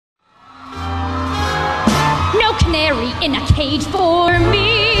canary in a cage for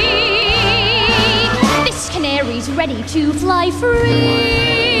me. This canary's ready to fly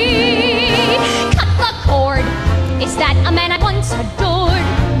free. Cut the cord. Is that a man I once adored?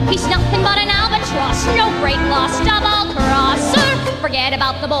 He's nothing but an albatross, no great loss, double-crosser. Forget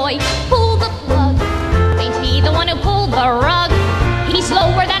about the boy, pull the plug. Ain't he the one who pulled the rug? He's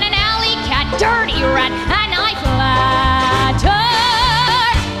lower than an alley cat, dirty rat, and I flatter.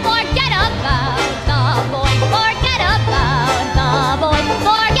 Forget about the boy, forget about the boy,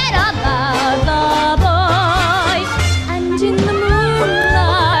 forget about the boy. And in the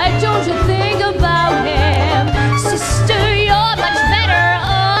moonlight, don't you think about him? Sister, you're much better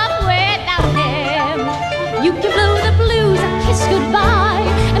off without him. You can blow the blues a kiss goodbye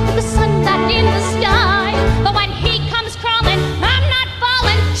and put the sun back in the sky. But when he comes crawling, I'm not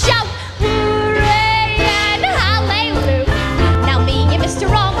falling. Shout hooray and hallelujah. Now me and Mr.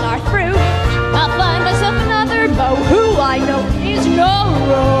 Wrong are through. I'll find myself another beau who I know is no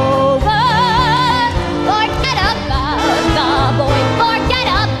rover. Forget about the boy, forget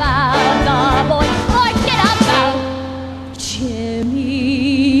about the boy, forget about Jimmy.